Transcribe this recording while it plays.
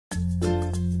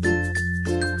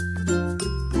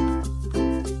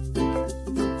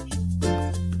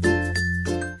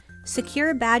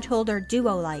Secure Badge Holder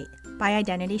DuoLite by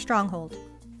Identity Stronghold.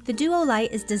 The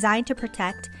DuoLite is designed to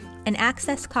protect an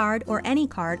access card or any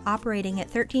card operating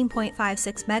at 13.56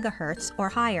 MHz or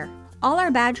higher. All our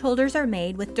badge holders are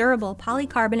made with durable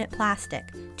polycarbonate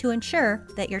plastic to ensure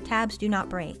that your tabs do not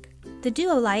break. The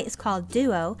DuoLite is called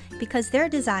Duo because they're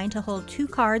designed to hold two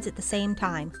cards at the same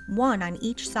time, one on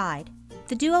each side.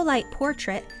 The DuoLite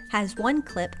Portrait has one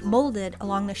clip molded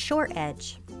along the short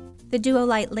edge. The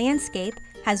DuoLite Landscape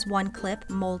has one clip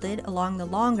molded along the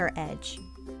longer edge.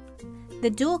 The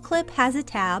dual clip has a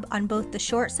tab on both the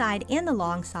short side and the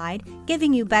long side,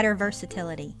 giving you better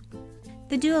versatility.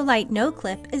 The DuoLite No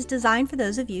Clip is designed for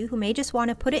those of you who may just want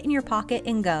to put it in your pocket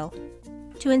and go.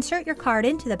 To insert your card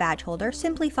into the badge holder,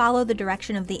 simply follow the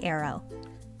direction of the arrow.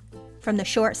 From the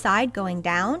short side going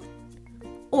down,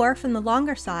 or from the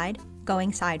longer side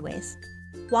going sideways.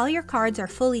 While your cards are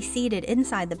fully seated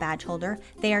inside the badge holder,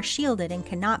 they are shielded and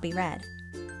cannot be read.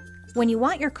 When you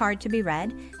want your card to be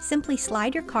read, simply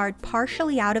slide your card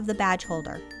partially out of the badge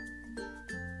holder.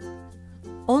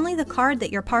 Only the card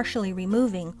that you're partially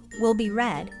removing will be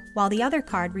read, while the other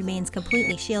card remains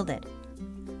completely shielded.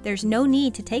 There's no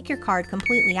need to take your card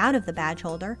completely out of the badge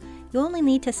holder, you only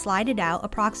need to slide it out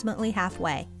approximately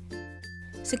halfway.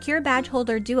 Secure Badge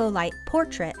Holder DuoLite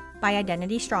Portrait by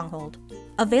Identity Stronghold.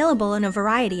 Available in a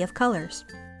variety of colors.